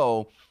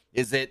 So,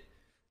 is it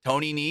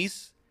Tony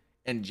Nese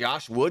and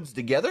Josh Woods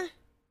together? Is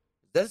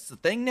this the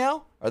thing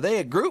now? Are they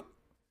a group?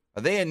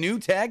 Are they a new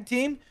tag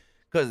team?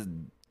 Because,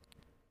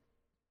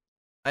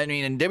 I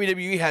mean, and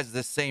WWE has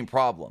this same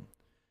problem.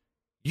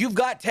 You've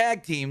got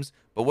tag teams,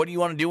 but what do you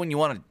want to do when you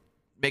want to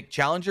make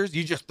challengers?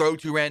 You just throw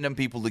two random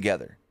people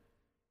together.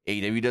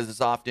 AEW does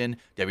this often.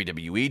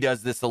 WWE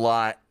does this a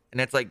lot. And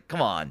it's like,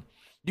 come on.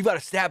 You've got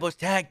established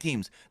tag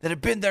teams that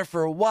have been there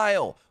for a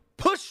while.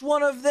 Push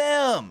one of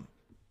them.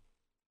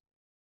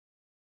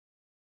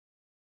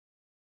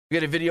 We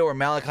got a video where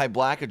Malachi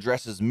Black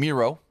addresses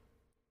Miro,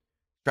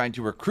 trying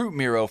to recruit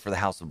Miro for the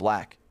House of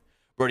Black.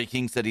 Brody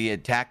King said he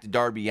attacked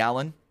Darby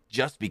Allin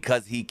just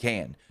because he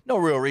can. No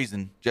real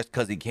reason, just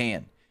because he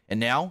can. And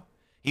now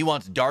he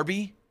wants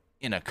Darby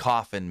in a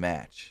coffin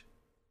match.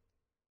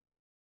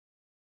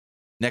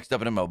 Next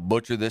up, and I'm going to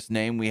butcher this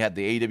name, we had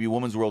the AEW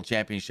Women's World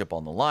Championship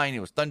on the line. It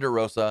was Thunder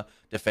Rosa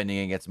defending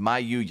against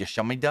Mayu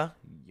Yamashita.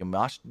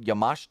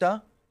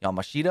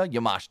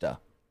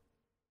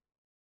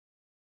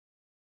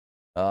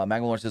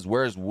 Magalore says,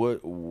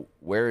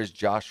 where is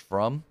Josh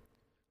from?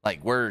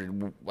 Like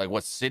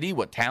what city,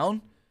 what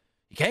town?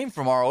 He came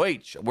from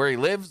ROH. Where he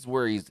lives,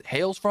 where he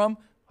hails from,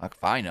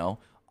 if I know.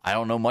 I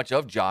don't know much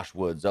of Josh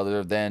Woods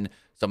other than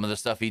some of the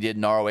stuff he did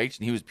in ROH, and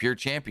he was pure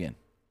champion.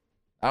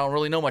 I don't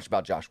really know much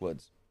about Josh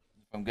Woods,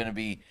 if I'm going to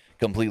be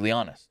completely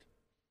honest.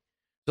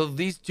 So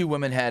these two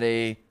women had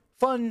a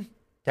fun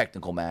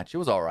technical match. It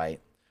was all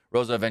right.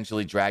 Rosa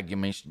eventually dragged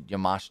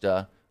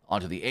Yamashita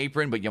onto the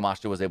apron, but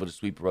Yamashita was able to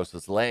sweep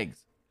Rosa's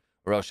legs.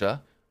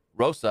 Rosa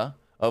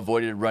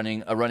avoided a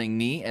running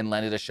knee and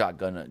landed a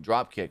shotgun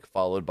dropkick,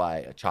 followed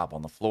by a chop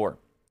on the floor.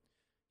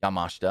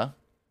 Yamashita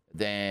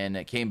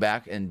then came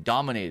back and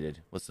dominated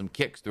with some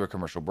kicks through a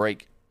commercial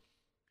break.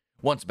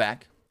 Once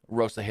back,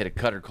 Rosa hit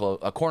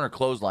a corner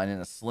clothesline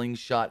and a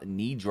slingshot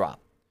knee drop.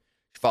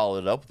 She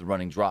followed it up with a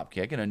running drop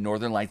kick and a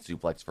Northern Light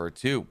suplex for a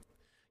 2.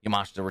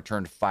 Yamashita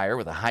returned fire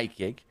with a high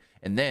kick,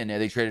 and then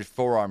they traded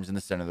forearms in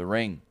the center of the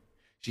ring.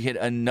 She hit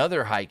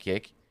another high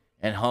kick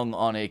and hung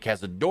on a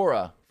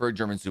Cazadora for a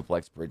German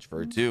suplex bridge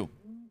for a 2.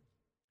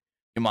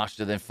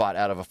 Yamashita then fought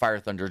out of a Fire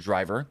Thunder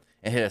driver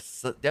and hit a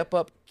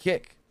step-up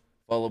kick,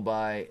 followed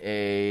by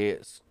a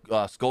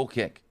skull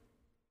kick.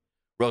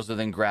 Rosa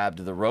then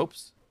grabbed the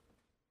ropes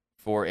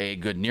for a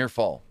good near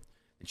fall.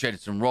 He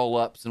traded some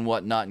roll-ups and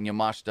whatnot, and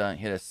Yamashita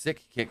hit a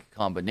sick kick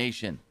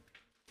combination.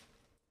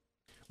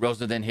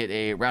 Rosa then hit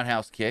a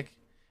roundhouse kick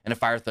and a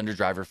Fire Thunder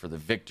driver for the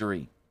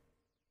victory.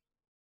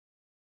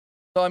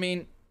 So, I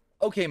mean,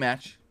 okay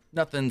match.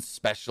 Nothing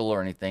special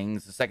or anything.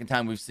 It's the second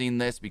time we've seen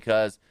this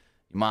because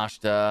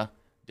Yamashita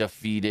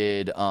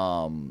defeated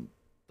Thunder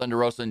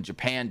Rosa in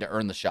Japan to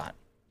earn the shot.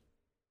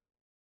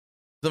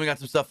 Then we got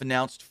some stuff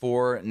announced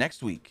for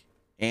next week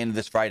and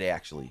this Friday,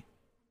 actually.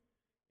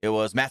 It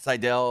was Matt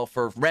Sydal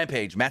for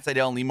Rampage. Matt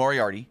Sydal and Lee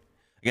Moriarty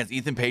against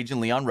Ethan Page and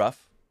Leon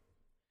Ruff.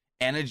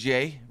 Anna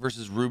Jay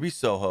versus Ruby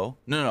Soho.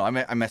 No,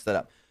 I messed that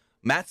up.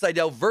 Matt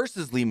Sydal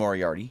versus Lee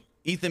Moriarty.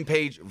 Ethan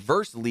Page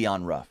versus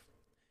Leon Ruff.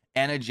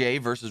 Anna Jay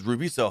versus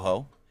Ruby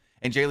Soho.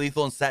 And Jay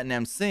Lethal and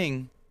Satnam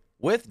Singh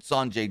with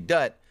Sanjay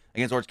Dutt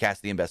against Orange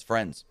Cassidy and Best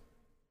Friends.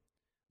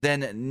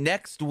 Then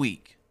next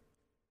week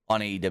on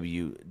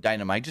AEW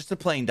Dynamite, just a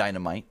plain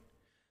Dynamite,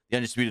 the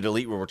Undisputed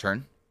Elite will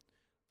return.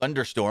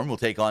 Thunderstorm will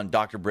take on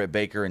Dr. Britt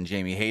Baker and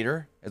Jamie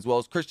Hayter, as well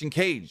as Christian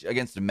Cage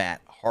against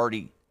Matt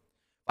Hardy.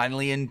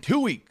 Finally, in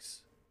 2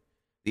 weeks,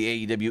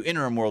 the AEW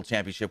Interim World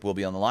Championship will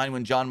be on the line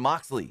when Jon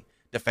Moxley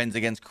defends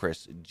against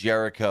Chris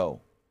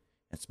Jericho.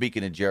 And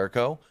speaking of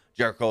Jericho,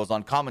 Jericho is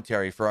on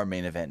commentary for our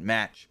main event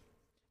match.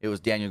 It was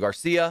Daniel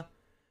Garcia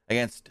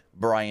against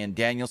Bryan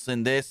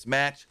Danielson. This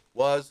match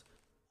was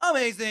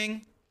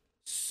amazing.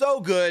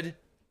 So good.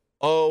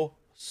 Oh,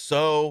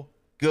 so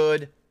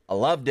good. I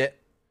loved it.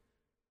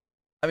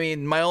 I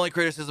mean, my only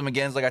criticism,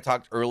 again, is like I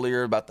talked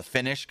earlier about the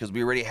finish, because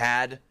we already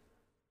had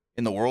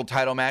in the world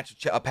title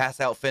match a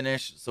pass-out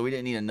finish, so we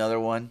didn't need another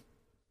one.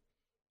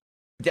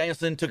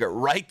 Danielson took it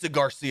right to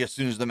Garcia as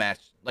soon as the match,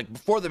 like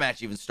before the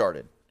match even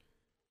started.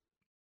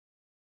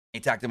 He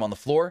attacked him on the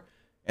floor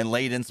and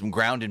laid in some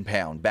ground and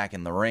pound back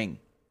in the ring.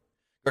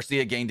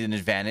 Garcia gained an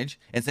advantage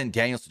and sent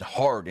Danielson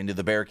hard into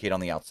the barricade on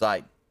the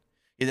outside.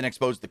 He then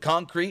exposed the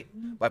concrete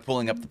by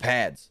pulling up the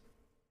pads.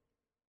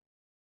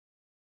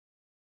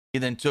 He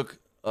then took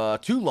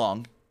too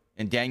long,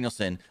 and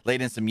Danielson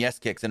laid in some yes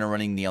kicks and a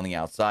running knee on the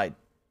outside.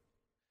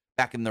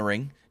 Back in the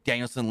ring,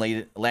 Danielson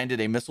landed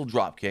a missile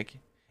drop kick,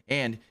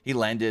 and he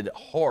landed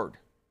hard.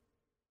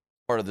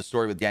 Part of the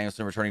story with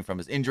Danielson returning from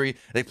his injury.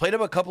 They played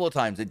up a couple of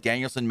times that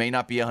Danielson may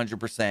not be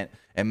 100%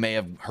 and may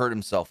have hurt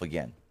himself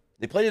again.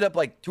 They played it up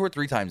like 2 or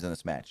 3 times in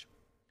this match.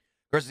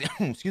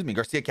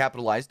 Garcia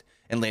capitalized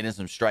and laid in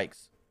some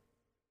strikes.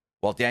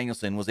 While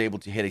Danielson was able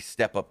to hit a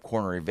step-up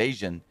corner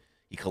evasion,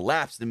 he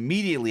collapsed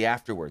immediately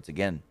afterwards.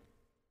 Again,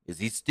 is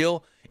he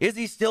still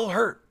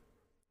hurt?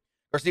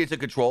 Garcia took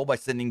control by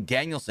sending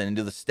Danielson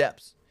into the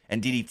steps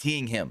and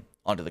DDTing him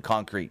onto the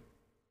concrete.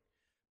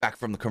 Back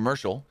from the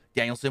commercial,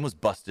 Danielson was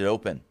busted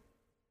open.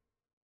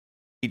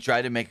 He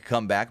tried to make a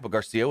comeback, but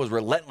Garcia was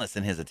relentless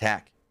in his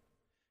attack.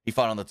 He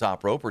fought on the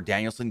top rope where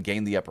Danielson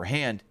gained the upper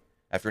hand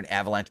after an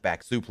avalanche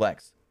back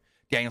suplex.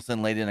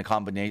 Danielson laid in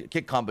a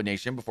kick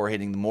combination before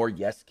hitting more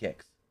yes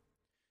kicks.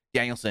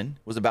 Danielson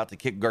was about to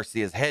kick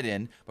Garcia's head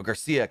in, but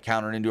Garcia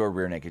countered into a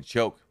rear naked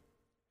choke.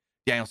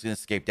 Danielson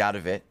escaped out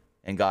of it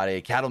and got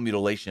a cattle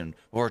mutilation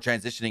before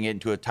transitioning it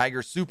into a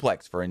tiger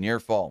suplex for a near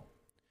fall.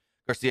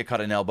 Garcia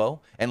caught an elbow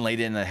and laid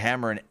in a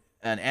hammer and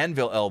an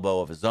anvil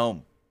elbow of his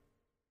own.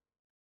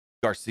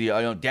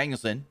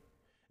 Danielson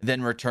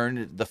then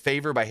returned the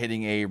favor by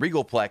hitting a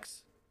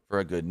regalplex for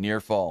a good near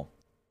fall.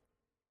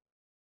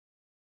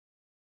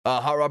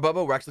 Hot Rod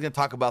Bubba, we're actually going to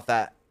talk about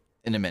that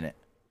in a minute.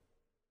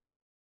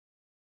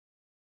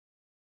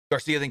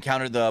 Garcia then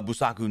countered the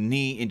Busaku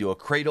knee into a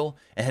cradle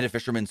and hit a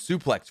fisherman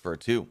suplex for a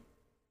 2.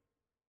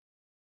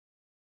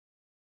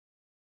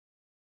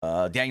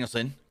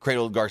 Danielson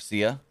cradled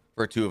Garcia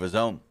for a 2 of his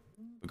own,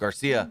 but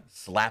Garcia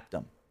slapped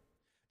him.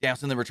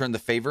 Danielson then returned the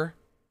favor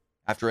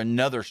after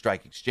another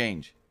strike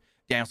exchange.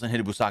 Danielson hit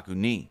a Busaku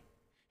knee.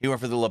 He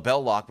went for the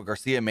label lock, but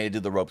Garcia made it to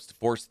the ropes to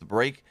force the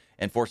break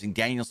and forcing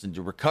Danielson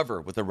to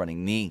recover with a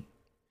running knee.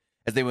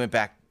 As they went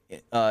back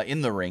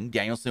in the ring,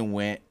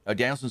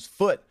 Danielson's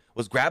foot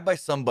was grabbed by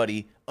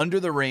somebody under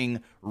the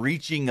ring,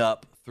 reaching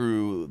up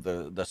through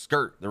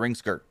the ring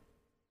skirt.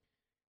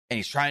 And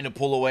he's trying to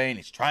pull away, and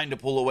he's trying to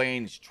pull away,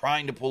 and he's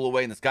trying to pull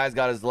away, and this guy's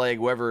got his leg,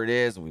 whoever it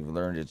is, and we've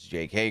learned it's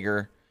Jake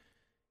Hager.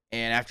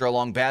 And after a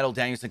long battle,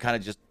 Danielson kind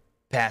of just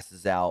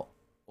passes out.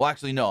 Well,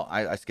 actually, no,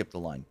 I skipped the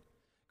line.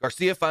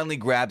 Garcia finally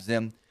grabs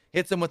him,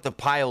 hits him with the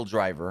pile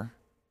driver,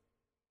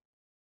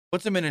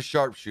 puts him in a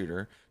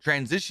sharpshooter,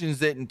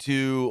 transitions it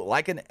into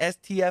like an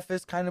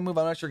STFS kind of move.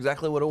 I'm not sure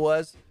exactly what it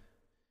was.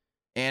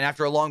 And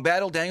after a long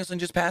battle, Danielson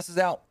just passes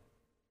out.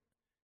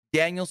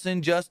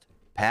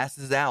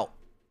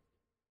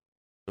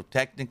 So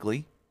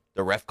technically,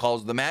 the ref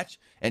calls the match,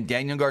 and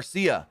Daniel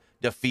Garcia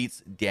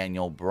defeats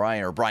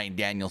Bryan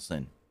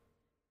Danielson.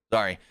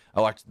 Sorry,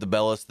 I watched the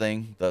Bellas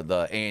thing,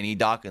 the A&E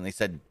doc, and they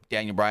said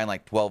Daniel Bryan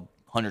like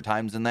 1,200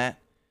 times in that.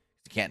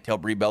 You can't tell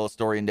Brie Bella's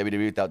story in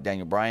WWE without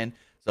Daniel Bryan.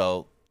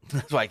 So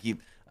that's why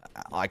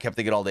I kept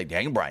thinking all day,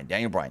 Daniel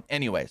Bryan.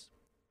 Anyways,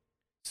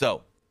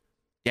 so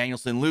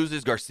Danielson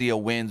loses, Garcia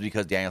wins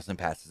because Danielson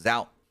passes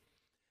out.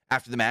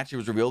 After the match, it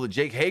was revealed that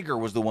Jake Hager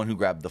was the one who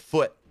grabbed the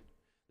foot.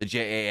 The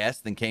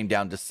JAS then came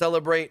down to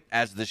celebrate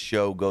as the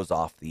show goes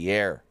off the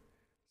air.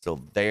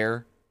 So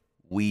there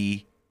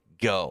we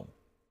go.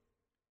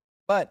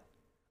 But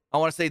I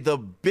want to say the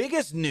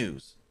biggest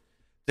news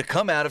to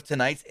come out of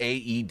tonight's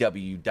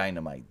AEW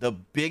Dynamite, the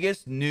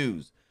biggest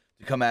news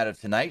to come out of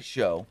tonight's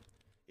show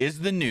is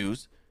the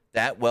news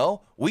that,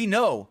 well, we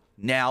know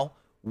now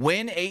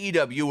when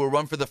AEW will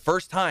run for the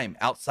first time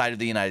outside of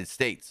the United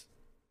States.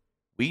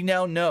 We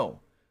now know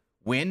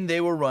when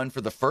they will run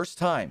for the first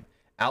time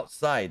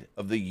outside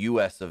of the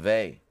US of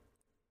A.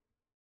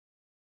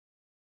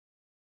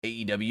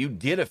 AEW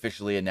did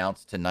officially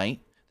announce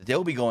tonight that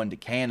they'll be going to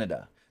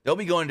Canada. They'll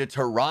be going to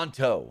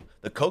Toronto,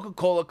 the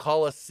Coca-Cola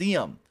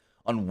Coliseum,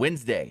 on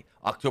Wednesday,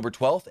 October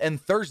 12th,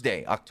 and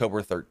Thursday,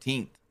 October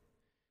 13th.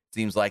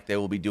 Seems like they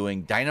will be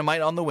doing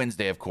Dynamite on the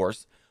Wednesday, of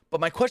course.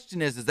 But my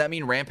question is, does that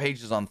mean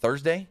Rampage is on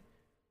Thursday?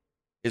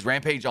 Is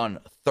Rampage on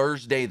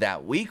Thursday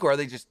that week, or are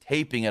they just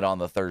taping it on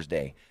the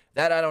Thursday?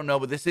 That I don't know,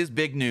 but this is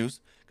big news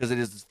because it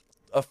is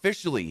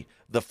officially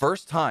the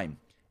first time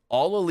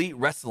All Elite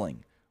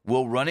Wrestling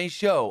will run a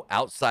show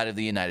outside of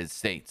the United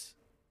States.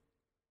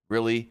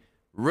 Really,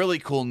 really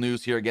cool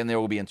news here. Again, they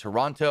will be in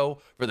Toronto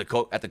for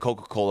at the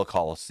Coca-Cola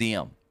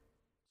Coliseum.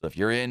 So if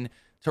you're in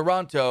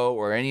Toronto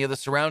or any of the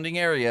surrounding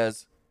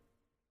areas,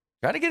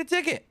 try to get a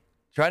ticket.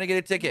 Try to get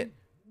a ticket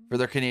for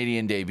their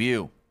Canadian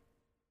debut.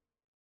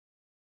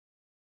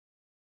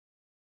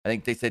 I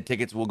think they said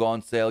tickets will go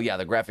on sale. Yeah,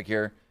 the graphic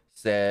here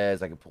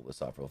says, I can pull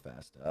this off real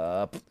fast.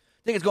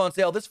 Tickets go on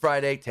sale this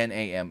Friday, 10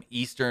 a.m.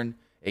 Eastern.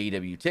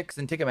 AEW Tix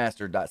and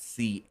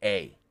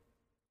Ticketmaster.ca.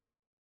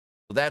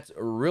 So that's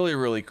really,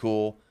 really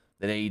cool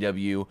that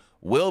AEW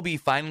will be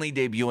finally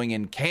debuting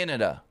in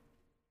Canada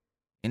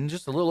in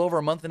just a little over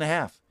a month and a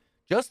half.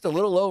 Just a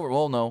little over,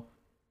 well, no,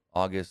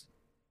 August,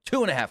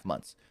 2.5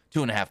 months.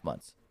 2.5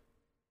 months.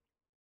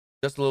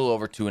 Just a little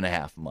over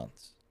 2.5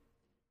 months.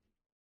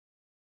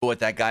 But with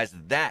that, guys,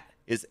 that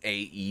is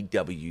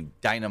AEW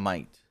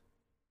Dynamite.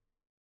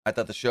 I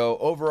thought the show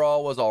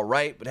overall was all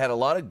right, but had a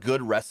lot of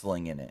good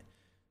wrestling in it.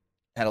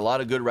 Had a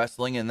lot of good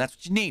wrestling, and that's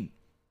what you need.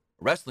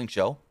 A wrestling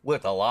show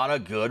with a lot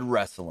of good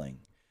wrestling.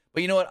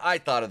 But you know what I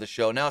thought of the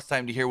show? Now it's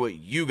time to hear what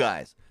you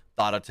guys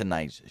thought of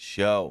tonight's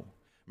show.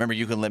 Remember,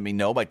 you can let me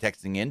know by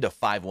texting in to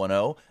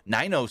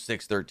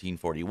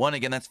 510-906-1341.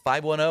 Again, that's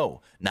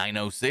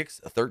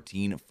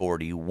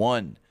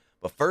 510-906-1341.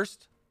 But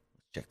first,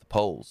 let's check the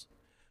polls.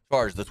 As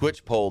far as the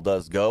Twitch poll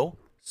does go,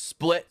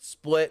 split.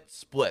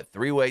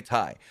 Three-way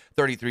tie.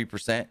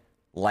 33%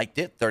 liked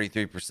it.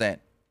 33%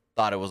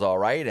 thought it was all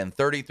right. And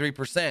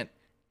 33%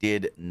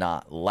 did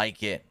not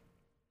like it.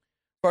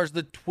 As far as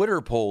the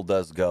Twitter poll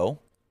does go,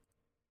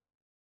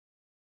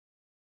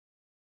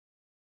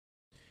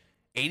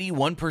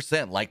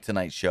 81% liked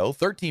tonight's show,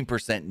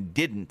 13%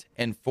 didn't,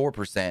 and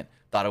 4%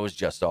 thought it was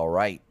just all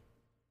right.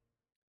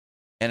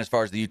 And as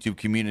far as the YouTube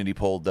community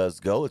poll does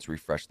go, let's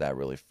refresh that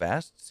really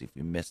fast, see if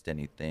we missed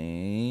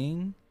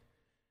anything.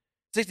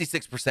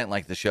 66%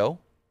 liked the show,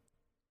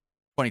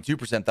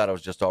 22% thought it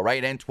was just all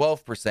right, and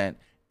 12%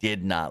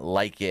 did not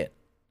like it.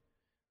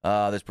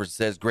 This person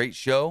says, great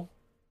show,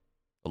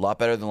 a lot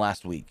better than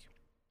last week.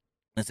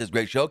 This says,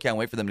 great show, can't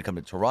wait for them to come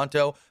to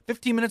Toronto,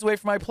 15 minutes away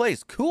from my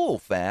place. Cool,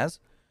 Faz.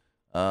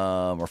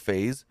 Or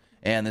Phase.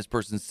 And this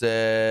person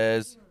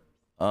says,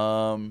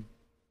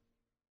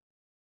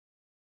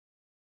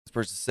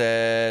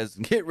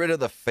 get rid of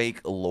the fake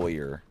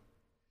lawyer.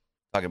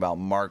 Talking about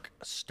Mark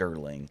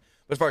Sterling.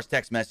 But as far as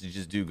text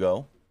messages do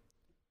go,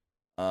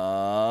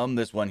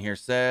 this one here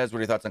says, what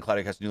are your thoughts on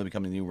Claudio Castagnoli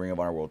becoming the new Ring of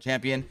Honor World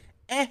Champion?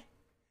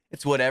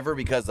 It's whatever,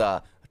 because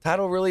the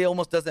title really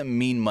almost doesn't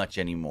mean much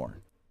anymore.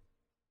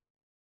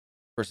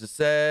 Person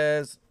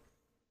says,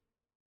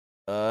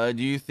 do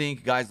you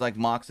think guys like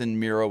Mox and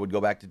Miro would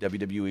go back to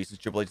WWE since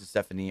Triple H and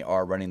Stephanie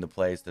are running the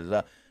place?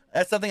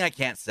 That's something I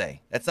can't say.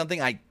 That's something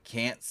I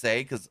can't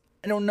say because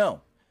I don't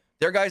know.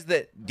 They're guys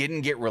that didn't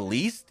get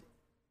released.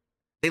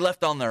 They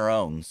left on their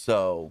own.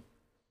 So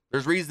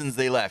there's reasons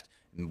they left.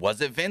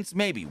 Was it Vince?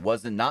 Maybe.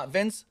 Was it not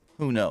Vince?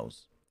 Who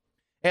knows?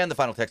 And the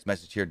final text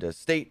message here does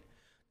state,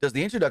 does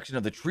the introduction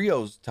of the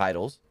trios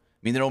titles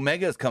mean that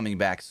Omega is coming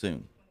back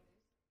soon?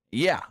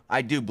 Yeah,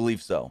 I do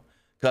believe so.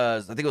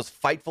 Because I think it was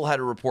Fightful had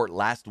a report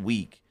last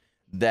week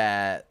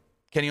that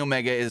Kenny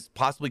Omega is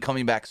possibly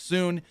coming back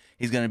soon.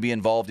 He's going to be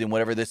involved in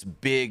whatever this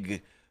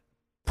big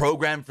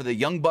program for the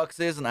Young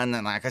Bucks is. And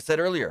then, like I said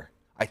earlier,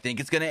 I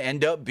think it's going to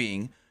end up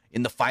being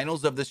in the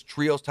finals of this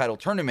trios title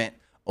tournament,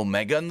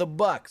 Omega and the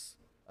Bucks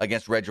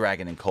against Red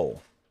Dragon and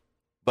Cole.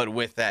 But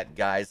with that,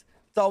 guys,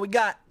 that's all we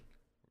got.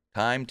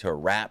 Time to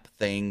wrap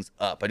things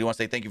up. I do want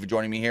to say thank you for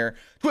joining me here.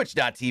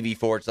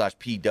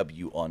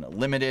 Twitch.tv/PW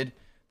Unlimited.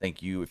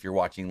 Thank you if you're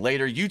watching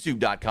later,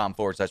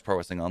 youtube.com/Pro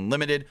Wrestling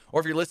Unlimited, or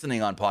if you're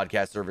listening on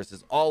podcast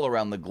services all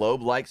around the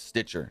globe like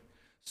Stitcher,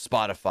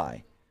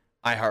 Spotify,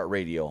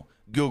 iHeartRadio,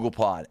 Google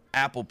Pod,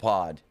 Apple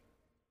Pod,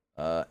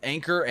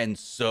 Anchor, and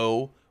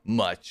so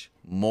much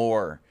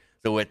more.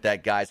 So with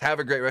that, guys, have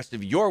a great rest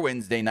of your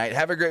Wednesday night.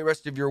 Have a great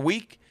rest of your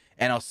week,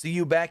 and I'll see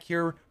you back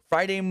here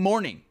Friday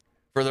morning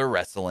for the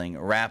wrestling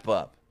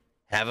wrap-up.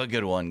 Have a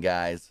good one,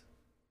 guys.